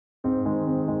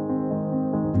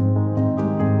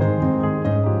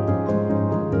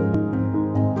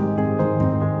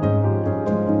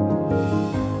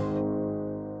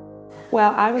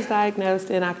Well, I was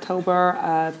diagnosed in October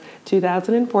of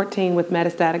 2014 with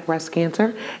metastatic breast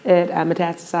cancer. It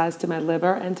metastasized to my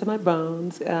liver and to my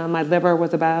bones. My liver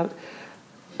was about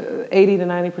 80 to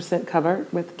 90%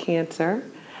 covered with cancer,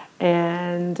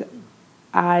 and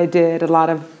I did a lot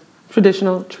of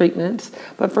traditional treatments.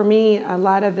 But for me, a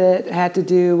lot of it had to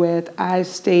do with I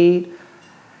stayed,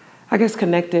 I guess,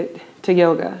 connected to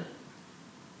yoga.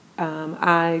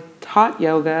 I taught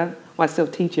yoga. Well, I still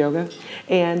teach yoga,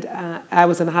 and I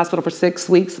was in the hospital for 6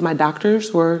 weeks. My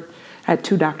doctors had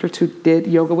 2 doctors who did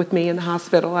yoga with me in the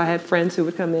hospital. I had friends who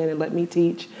would come in and let me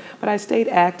teach, but I stayed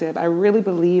active. I really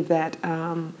believe that,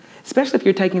 especially if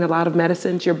you're taking a lot of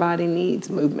medicines, your body needs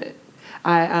movement.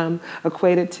 I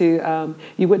equated to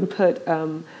you wouldn't put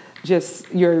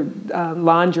just your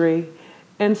laundry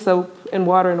and soap and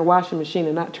water in the washing machine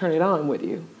and not turn it on, would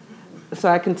you? So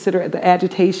I consider the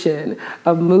agitation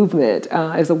of movement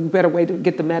as a better way to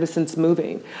get the medicines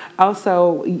moving.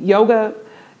 Also, yoga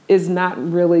is not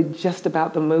really just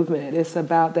about the movement. It's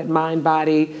about that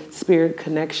mind-body-spirit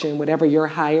connection, whatever your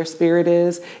higher spirit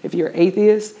is. If you're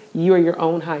atheist, you are your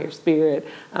own higher spirit.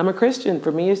 I'm a Christian.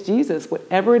 For me, it's Jesus.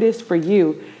 Whatever it is for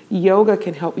you, yoga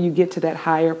can help you get to that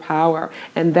higher power.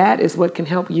 And that is what can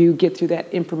help you get through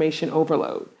that information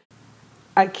overload.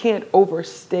 I can't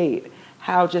overstate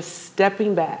how just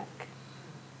stepping back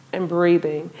and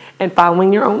breathing and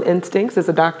following your own instincts, as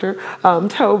a doctor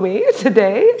told me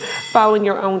today, following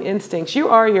your own instincts. You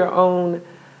are your own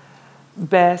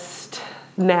best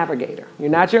navigator.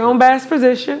 You're not your own best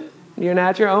physician. You're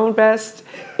not your own best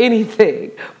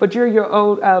anything, but you're your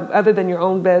own, other than your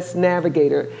own best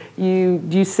navigator.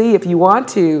 You see if you want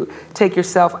to take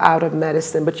yourself out of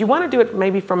medicine, but you want to do it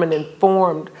maybe from an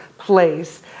informed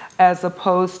place, as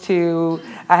opposed to,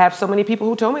 I have so many people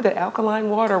who told me that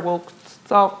alkaline water will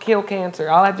kill cancer.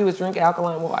 All I do is drink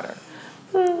alkaline water.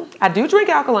 I do drink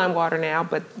alkaline water now,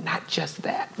 but not just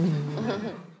that.